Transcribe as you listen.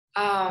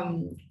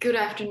Good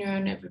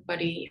afternoon,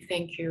 everybody.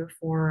 Thank you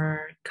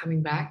for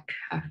coming back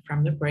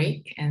from the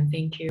break, and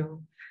thank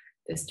you,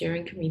 the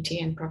steering committee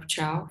and Prof.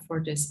 Chow,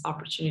 for this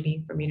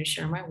opportunity for me to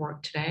share my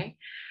work today.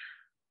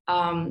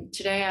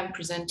 Today, I'm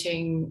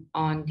presenting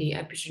on the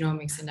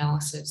epigenomics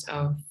analysis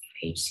of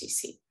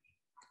HCC.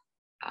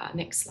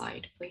 Next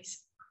slide,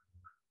 please.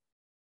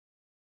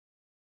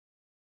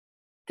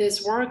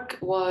 This work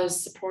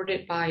was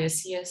supported by a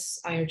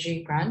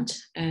CSIRG grant,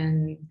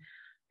 and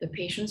the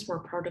patients were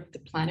part of the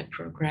PLANET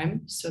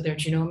program, so their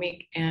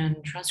genomic and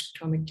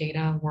transcriptomic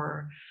data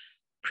were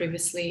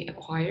previously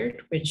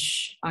acquired,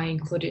 which I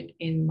included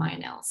in my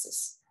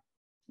analysis.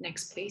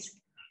 Next, please.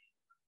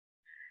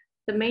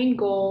 The main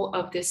goal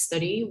of this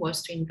study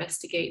was to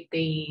investigate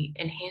the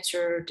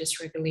enhancer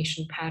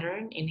dysregulation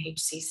pattern in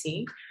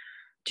HCC.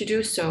 To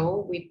do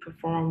so, we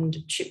performed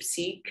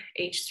ChIP-seq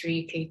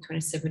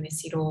H3K27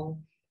 acetyl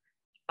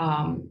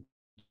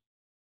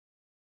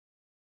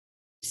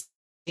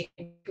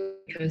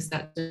because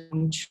that's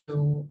going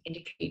to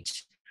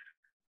indicate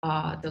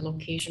the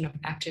location of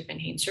active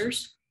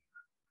enhancers.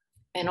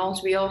 And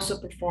also, we also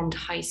performed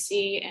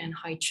high-C and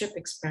high-ChIP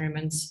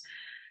experiments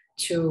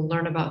to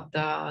learn about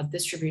the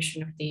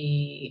distribution of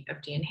the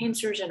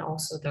enhancers and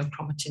also the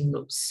chromatin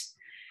loops.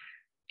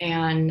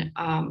 And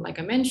like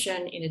I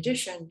mentioned, in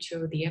addition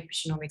to the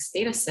epigenomics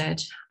data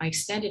set, I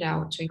extended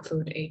out to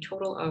include a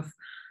total of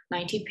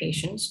 90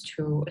 patients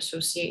to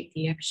associate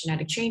the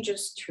epigenetic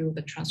changes to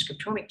the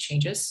transcriptomic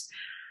changes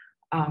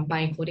by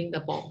including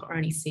the bulk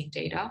RNA-seq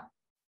data.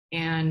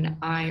 And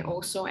I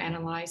also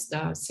analyzed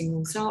the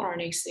single-cell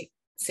RNA-seq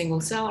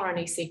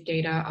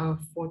data of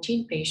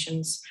 14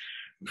 patients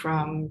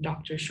from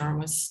Dr.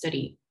 Sharma's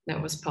study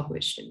that was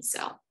published in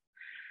Cell.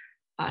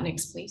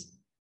 Next, please.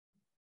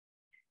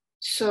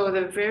 So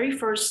the very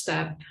first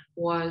step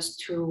was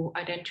to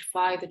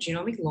identify the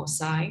genomic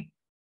loci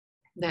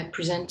that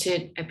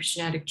presented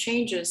epigenetic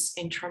changes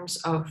in terms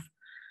of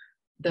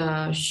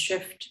the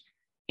shift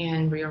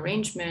and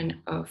rearrangement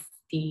of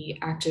the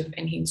active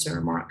enhancer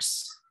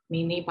marks,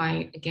 mainly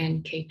by,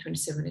 again,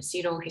 K27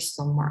 acetyl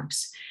histone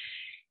marks.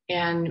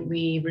 And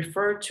we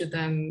refer to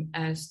them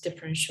as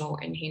differential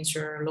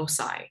enhancer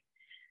loci.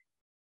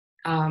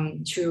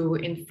 To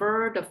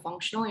infer the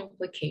functional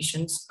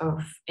implications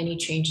of any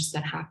changes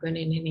that happen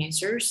in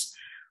enhancers,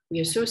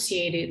 we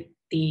associated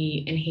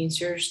the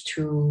enhancers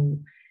to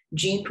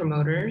gene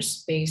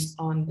promoters based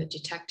on the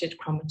detected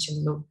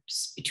chromatin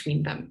loops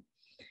between them.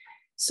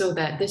 So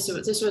that this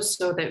was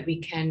so that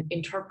we can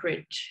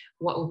interpret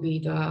what will be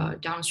the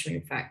downstream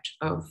effect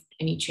of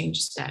any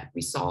changes that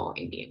we saw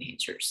in the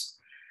enhancers.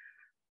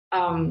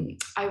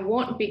 I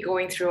won't be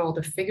going through all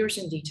the figures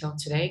in detail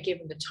today,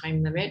 given the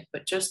time limit,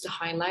 but just to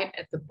highlight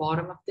at the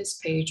bottom of this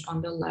page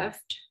on the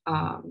left,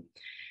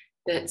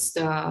 that's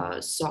the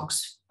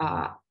SOX.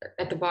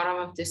 At the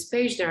bottom of this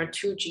page, there are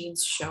two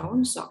genes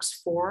shown,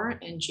 SOX4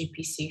 and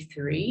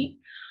GPC3.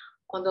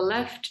 On the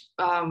left,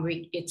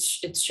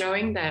 it's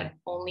showing that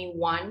only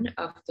one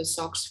of the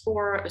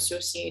SOX4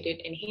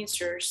 associated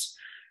enhancers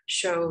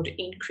showed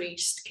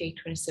increased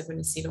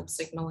K27 acetyl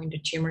signal in the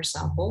tumor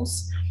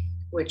samples,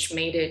 which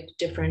made it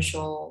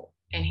differential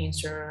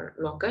enhancer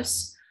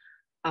locus.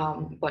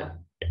 But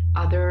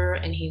other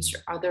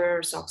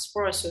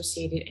SOX4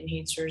 associated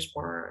enhancers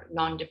were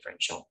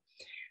non-differential.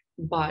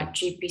 But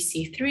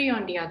GPC3,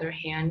 on the other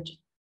hand,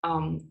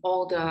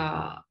 all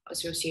the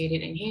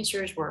associated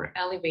enhancers were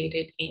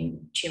elevated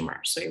in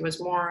tumor. So it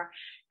was more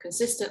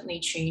consistently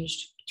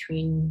changed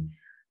between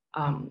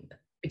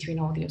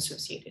all the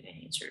associated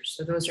enhancers.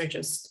 So those are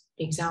just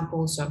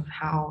examples of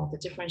how the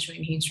differential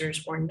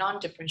enhancers or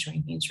non-differential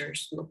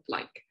enhancers look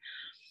like.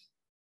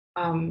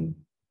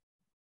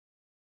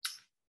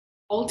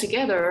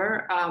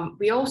 Altogether,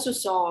 we also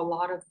saw a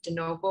lot of de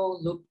novo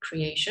loop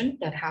creation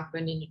that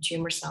happened in the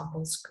tumor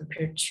samples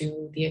compared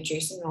to the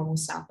adjacent normal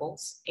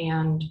samples.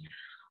 And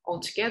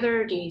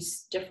altogether,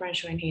 these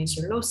differential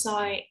enhancer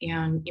loci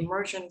and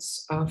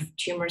emergence of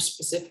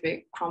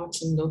tumor-specific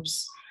chromatin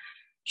loops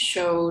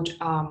showed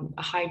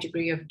a high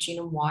degree of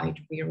genome-wide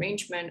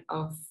rearrangement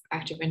of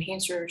active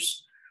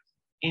enhancers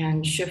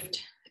and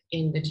shift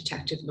in the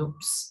detected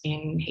loops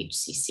in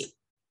HCC.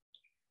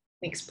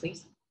 Next,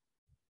 please.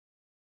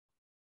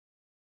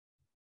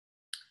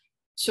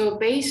 So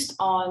based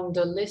on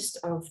the list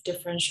of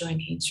differential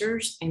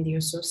enhancers and the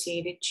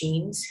associated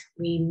genes,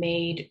 we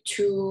made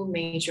two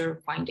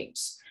major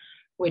findings,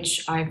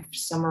 which I've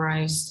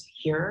summarized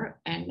here,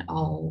 and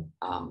I'll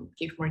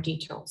give more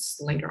details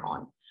later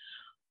on.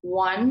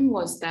 One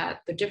was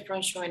that the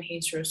differential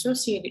enhancer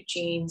associated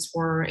genes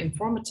were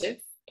informative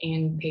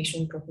in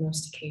patient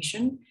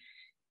prognostication,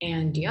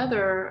 and the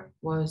other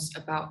was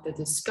about the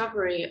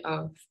discovery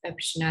of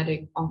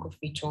epigenetic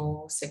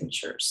oncofetal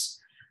signatures.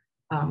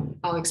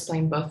 I'll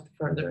explain both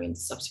further in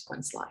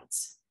subsequent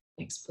slides.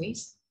 Next,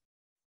 please.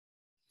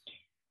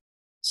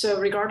 So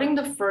regarding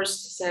the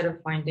first set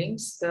of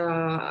findings,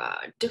 the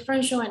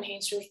differential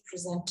enhancers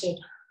presented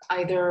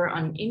either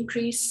an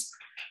increase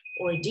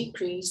or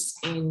decrease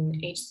in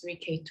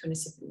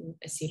H3K27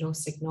 acetyl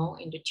signal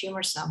in the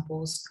tumor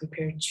samples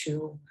compared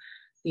to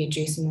the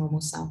adjacent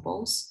normal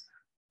samples.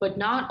 But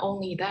not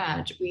only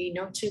that, we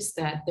noticed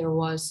that there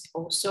was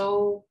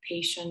also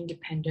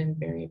patient-dependent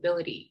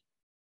variability.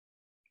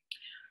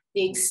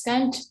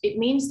 It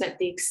means that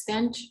the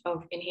extent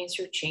of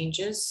enhancer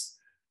changes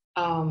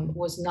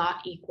was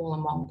not equal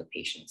among the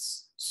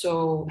patients.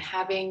 So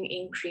having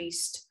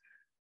increased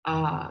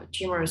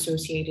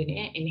tumor-associated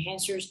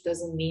enhancers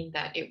doesn't mean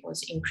that it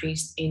was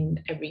increased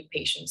in every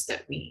patient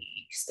that we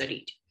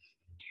studied.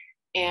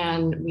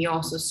 And we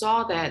also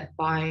saw that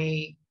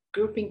by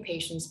grouping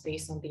patients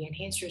based on the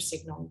enhancer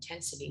signal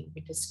intensity,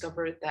 we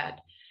discovered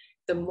that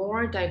the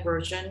more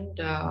divergent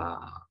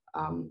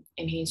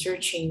enhancer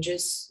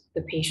changes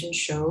the patient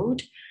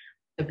showed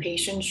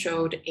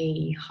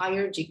a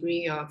higher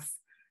degree of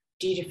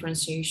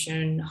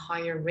dedifferentiation,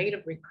 higher rate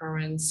of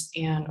recurrence,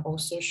 and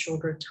also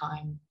shorter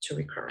time to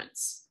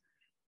recurrence.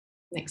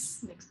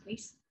 Next,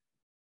 please.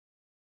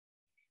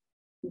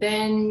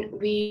 Then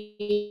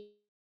we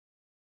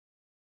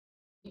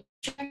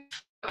checked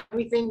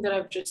everything that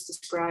I've just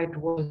described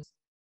was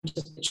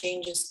just the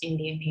changes in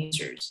the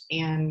enhancers.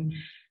 And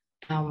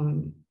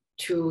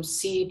to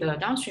see the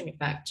downstream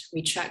effect,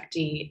 we checked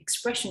the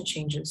expression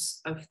changes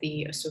of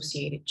the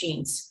associated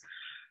genes.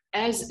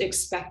 As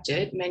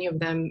expected, many of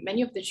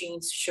the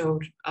genes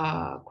showed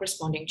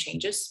corresponding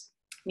changes,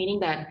 meaning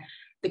that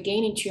the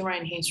gain in tumor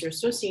enhancer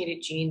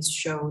associated genes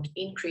showed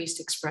increased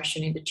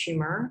expression in the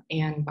tumor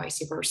and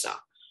vice versa.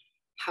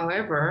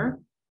 However,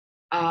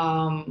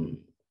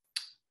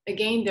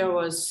 again, there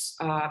was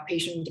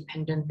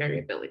patient-dependent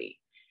variability.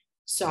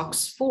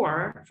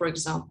 SOX4, for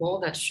example,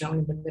 that's shown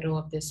in the middle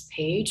of this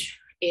page,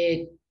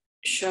 it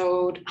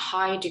showed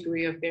high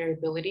degree of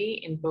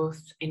variability in both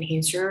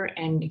enhancer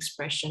and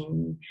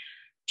expression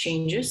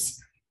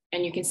changes.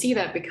 And you can see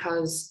that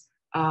because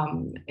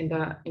in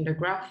the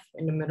graph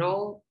in the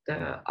middle,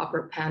 the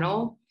upper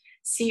panel,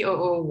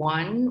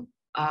 C001,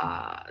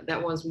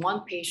 that was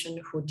one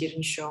patient who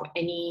didn't show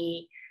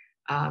any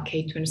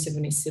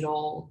K27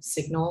 acidyl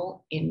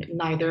signal in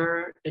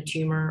neither the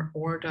tumor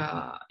or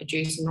the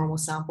adjacent normal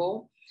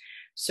sample.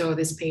 So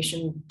this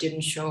patient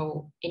didn't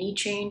show any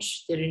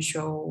change,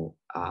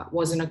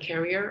 wasn't a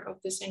carrier of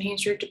this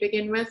enhancer to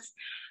begin with.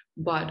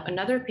 But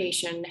another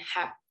patient,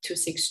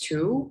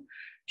 HEP262,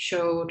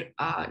 showed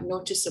a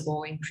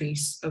noticeable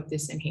increase of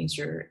this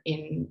enhancer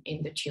in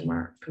the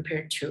tumor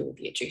compared to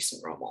the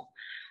adjacent normal.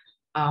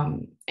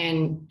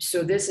 And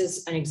so this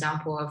is an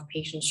example of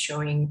patients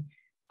showing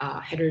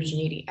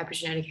heterogeneity,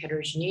 epigenetic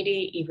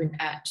heterogeneity, even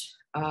at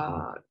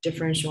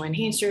differential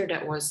enhancer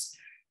that was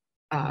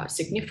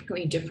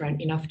significantly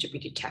different enough to be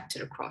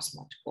detected across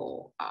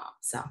multiple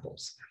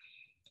samples.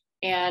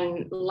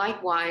 And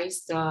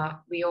likewise,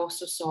 we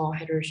also saw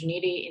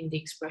heterogeneity in the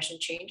expression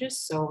changes.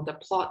 So the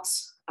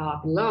plots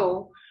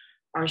below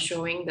are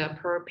showing the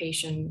per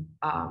patient,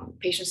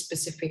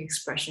 patient-specific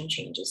expression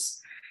changes.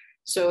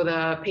 So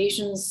the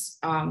patients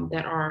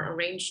that are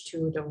arranged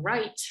to the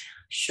right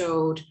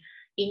showed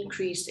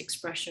increased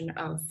expression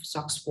of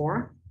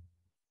SOX4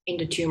 in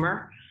the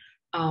tumor.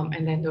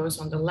 And then those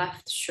on the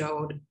left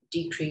showed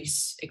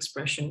decreased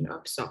expression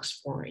of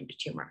SOX4 in the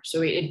tumor.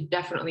 So it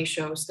definitely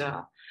shows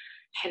the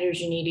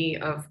heterogeneity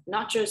of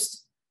not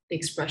just the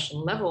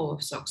expression level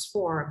of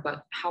SOX4,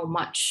 but how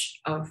much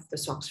of the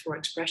SOX4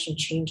 expression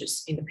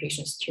changes in the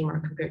patient's tumor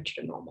compared to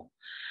the normal.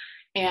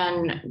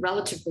 And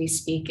relatively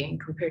speaking,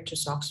 compared to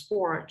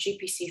SOX4,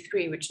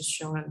 GPC3, which is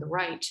shown on the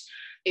right,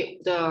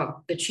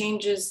 the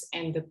changes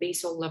and the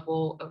basal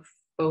level of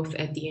both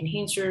at the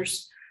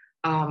enhancers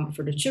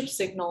for the CHIP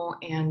signal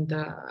and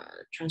the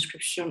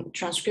transcriptional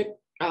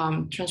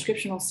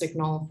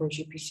signal for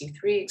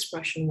GPC3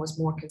 expression was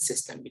more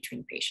consistent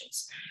between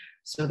patients.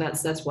 So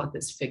that's what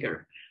this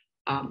figure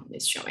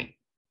is showing.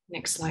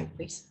 Next slide,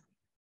 please.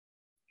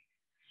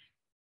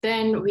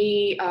 Then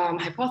we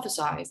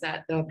hypothesized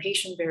that the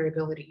patient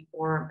variability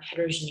or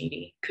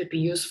heterogeneity could be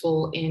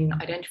useful in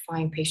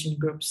identifying patient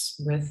groups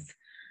with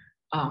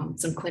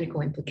some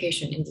clinical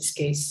implication, in this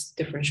case,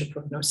 differential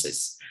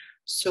prognosis.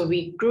 So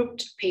we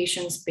grouped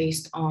patients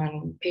based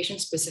on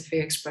patient-specific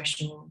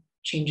expression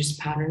changes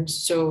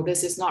patterns. So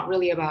this is not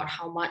really about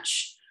how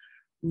much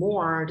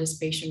more this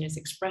patient is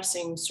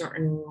expressing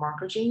certain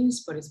marker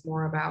genes, but it's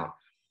more about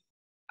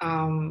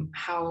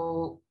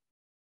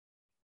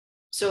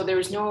so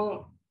there's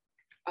no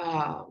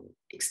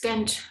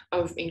extent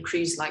of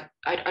increase, like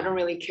I don't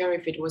really care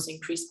if it was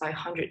increased by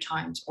 100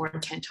 times or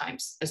 10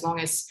 times, as long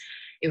as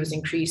it was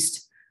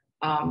increased,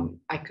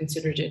 I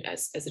considered it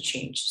as a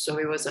change. So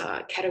it was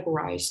a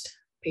categorized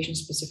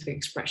patient-specific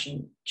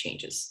expression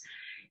changes.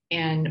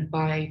 And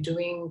by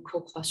doing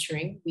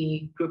co-clustering,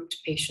 we grouped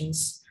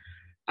patients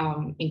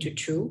into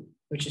two,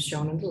 which is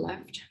shown on the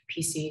left,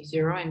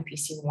 PC0 and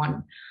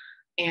PC1.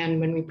 And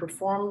when we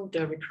performed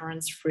the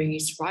recurrence-free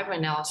survival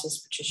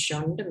analysis, which is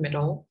shown in the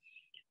middle,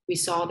 we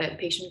saw that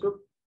patient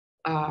group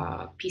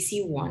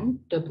PC1,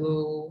 the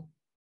blue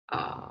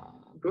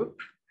group,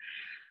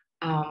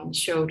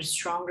 showed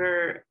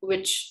stronger,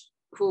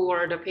 who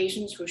are the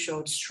patients who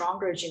showed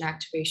stronger gene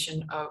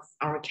activation of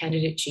our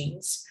candidate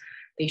genes.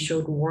 they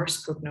showed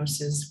worse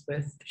prognosis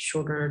with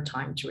shorter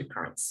time to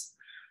recurrence.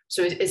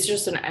 So it's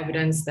just an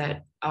evidence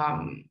that,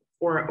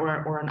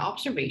 or an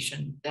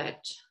observation that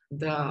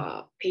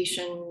the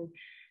patient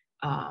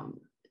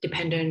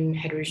dependent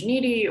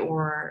heterogeneity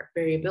or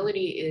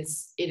variability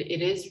is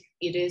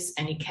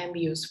and it can be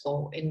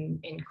useful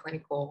in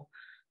clinical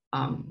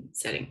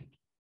setting.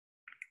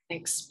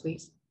 Next,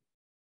 please.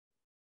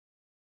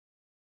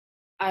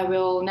 I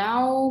will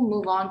now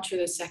move on to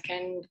the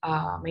second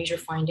major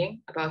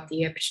finding about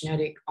the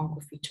epigenetic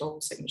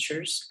oncofetal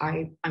signatures.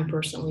 I'm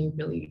personally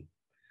really,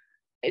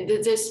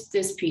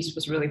 this piece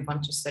was really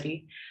fun to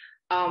study.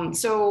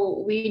 So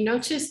we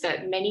noticed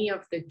that many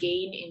of the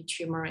gain in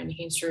tumor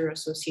enhancer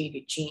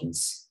associated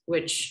genes,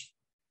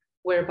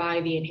 whereby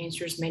the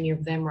enhancers, many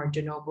of them are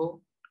de novo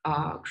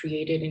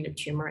created in the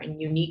tumor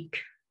and unique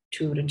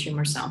to the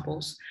tumor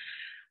samples.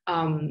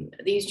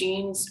 These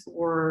genes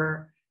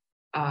were,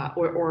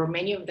 or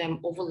many of them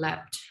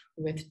overlapped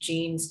with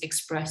genes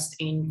expressed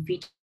in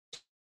fetal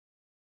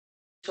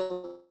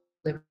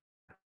liver.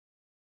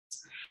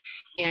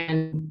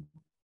 And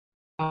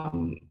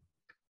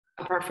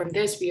apart from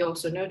this, we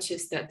also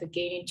noticed that the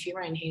gain in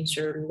tumor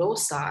enhancer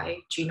loci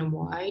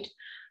genome-wide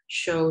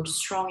showed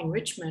strong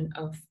enrichment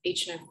of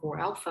HNF4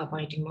 alpha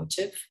binding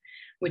motif,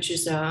 which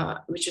is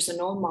a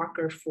known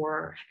marker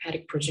for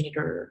hepatic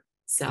progenitor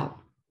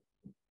cell.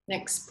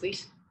 Next,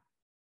 please.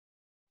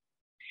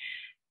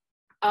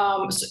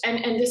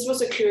 And this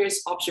was a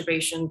curious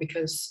observation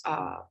because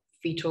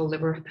fetal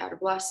liver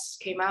hepatoblasts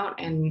came out,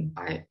 and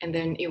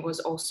then it was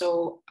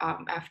also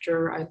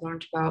after I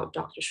learned about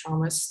Dr.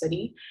 Sharma's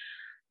study.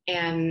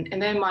 And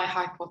then my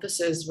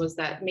hypothesis was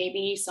that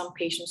maybe some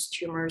patients'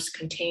 tumors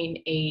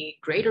contain a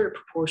greater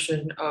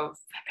proportion of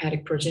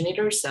hepatic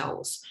progenitor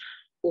cells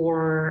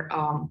or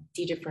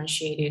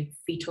dedifferentiated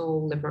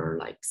fetal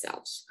liver-like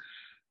cells.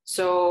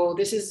 So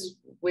this is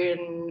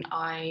when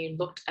I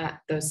looked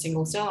at the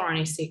single cell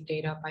RNA-seq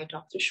data by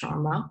Dr.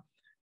 Sharma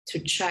to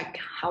check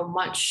how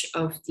much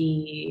of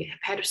the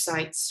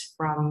hepatocytes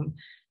from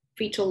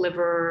fetal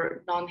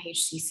liver,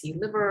 non-HCC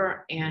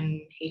liver, and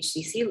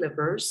HCC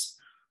livers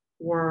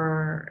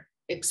were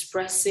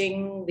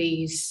expressing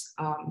these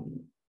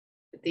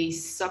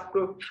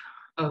subgroup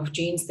of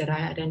genes that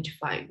I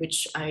identified,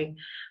 which I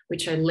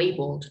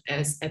labeled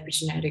as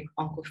epigenetic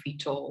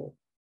oncofetal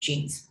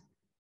genes.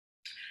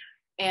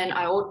 And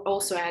I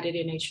also added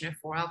in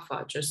HNF4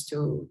 alpha just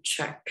to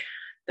check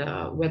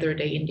whether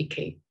they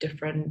indicate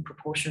different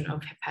proportion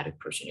of hepatic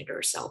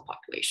progenitor cell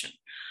population.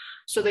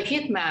 So the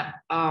heat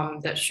map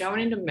that's shown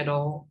in the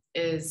middle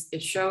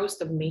it shows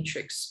the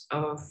matrix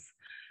of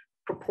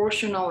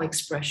proportional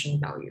expression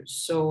values.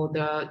 So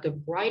the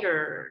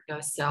brighter the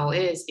cell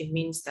is, it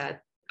means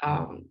that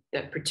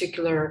that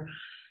particular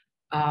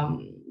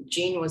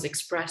gene was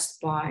expressed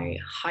by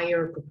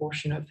higher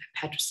proportion of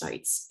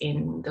hepatocytes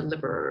in the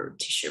liver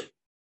tissue.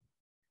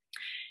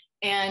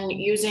 And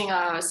using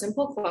a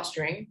simple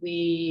clustering,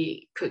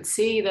 we could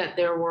see that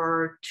there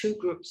were two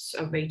groups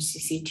of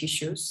HCC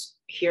tissues.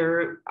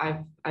 Here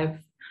I've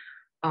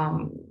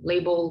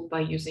labeled by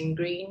using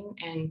green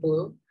and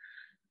blue.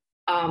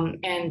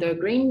 And the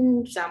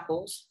green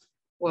samples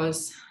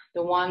was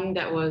the one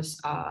that was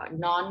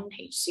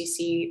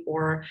non-HCC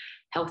or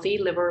healthy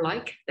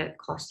liver-like that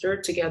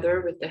clustered together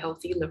with the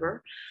healthy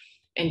liver.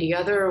 And the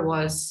other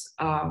was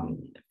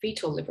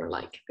fetal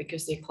liver-like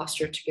because they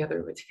clustered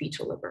together with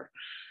fetal liver.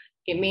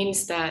 It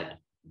means that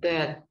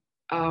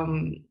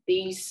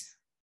these,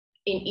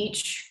 in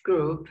each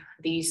group,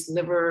 these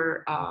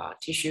liver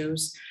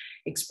tissues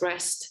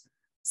expressed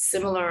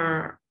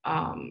similar,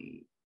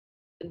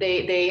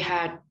 they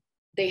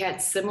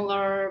had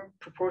similar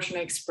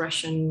proportional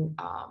expression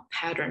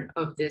pattern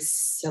of this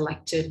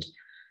selected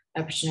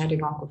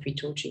epigenetic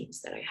oncofetal genes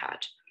that I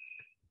had.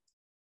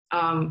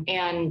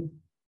 And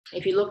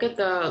if you look at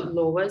the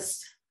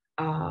lowest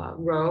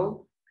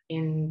row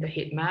in the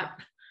heat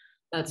map,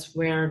 that's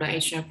where the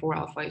HNF4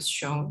 alpha is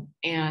shown.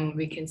 And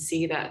we can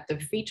see that the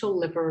fetal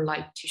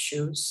liver-like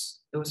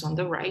tissues, those on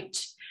the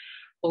right,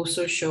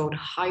 also showed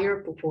higher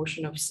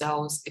proportion of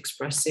cells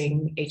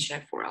expressing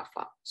HNF4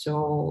 alpha.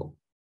 So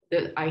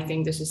I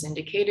think this is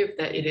indicative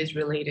that it is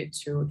related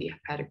to the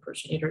hepatic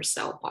progenitor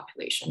cell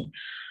population,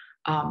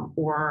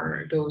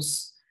 or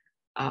those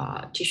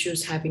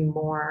tissues having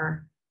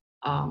more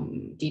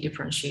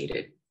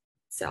dedifferentiated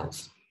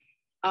cells.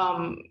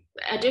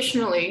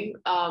 Additionally,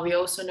 we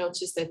also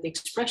noticed that the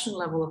expression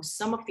level of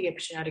some of the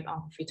epigenetic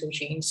oncofetal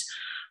genes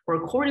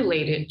were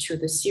correlated to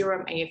the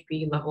serum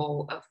AFP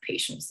level of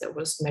patients that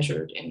was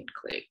measured in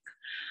clinic.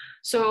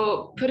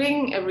 So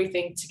putting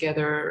everything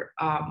together,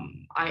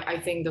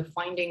 I think the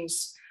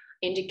findings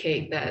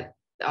indicate that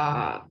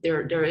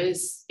there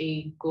is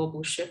a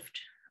global shift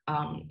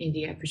in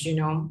the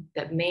epigenome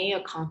that may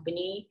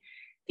accompany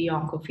the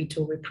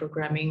oncofetal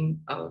reprogramming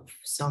of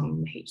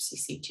some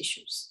HCC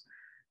tissues.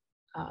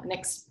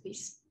 Next,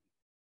 please.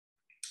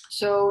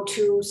 So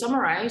to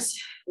summarize,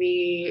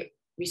 we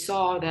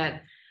saw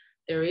that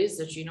there is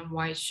a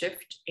genome-wide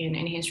shift in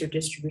enhancer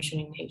distribution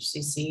in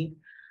HCC.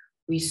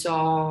 We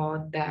saw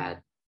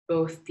that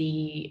both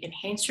the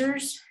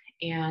enhancers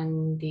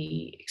and the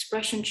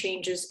expression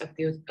changes of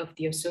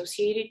the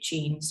associated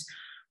genes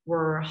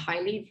were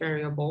highly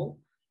variable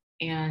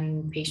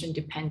and patient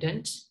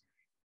dependent.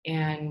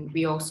 And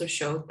we also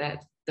showed that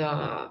the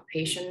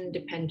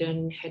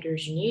patient-dependent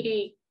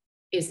heterogeneity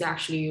is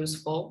actually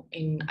useful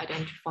in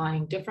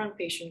identifying different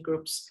patient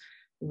groups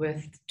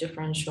with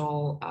differential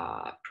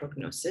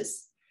prognosis.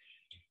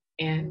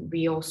 And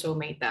we also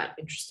made that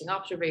interesting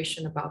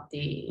observation about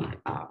the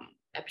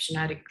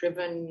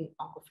epigenetic-driven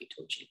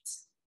oncofetal genes.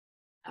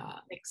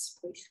 Next,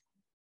 please.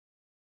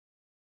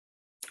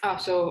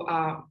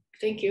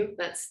 Thank you.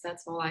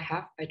 That's all I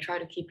have. I try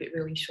to keep it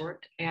really short.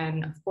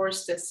 And of course,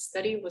 this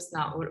study would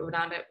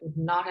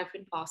not have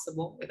been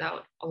possible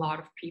without a lot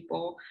of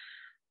people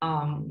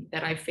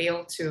that I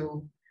failed to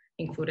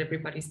include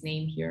everybody's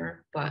name here.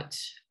 But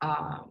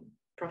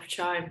Prof.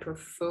 Cha and Prof.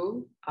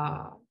 Fu,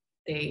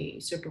 they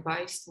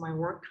supervised my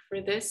work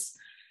for this.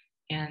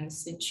 And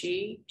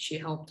Sinchi, she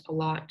helped a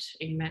lot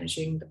in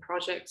managing the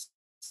projects.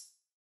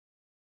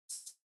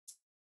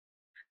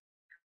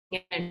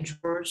 And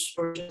George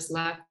just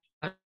left.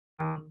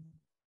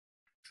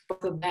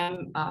 Both of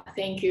them,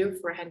 thank you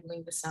for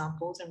handling the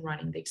samples and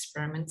running the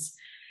experiments.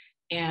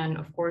 And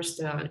of course,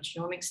 the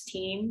genomics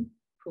team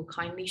who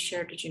kindly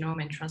shared the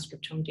genome and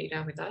transcriptome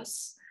data with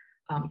us.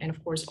 And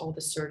of course, all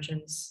the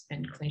surgeons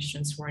and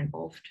clinicians who were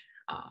involved.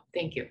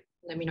 Thank you.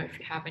 Let me know if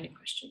you have any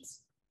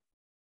questions.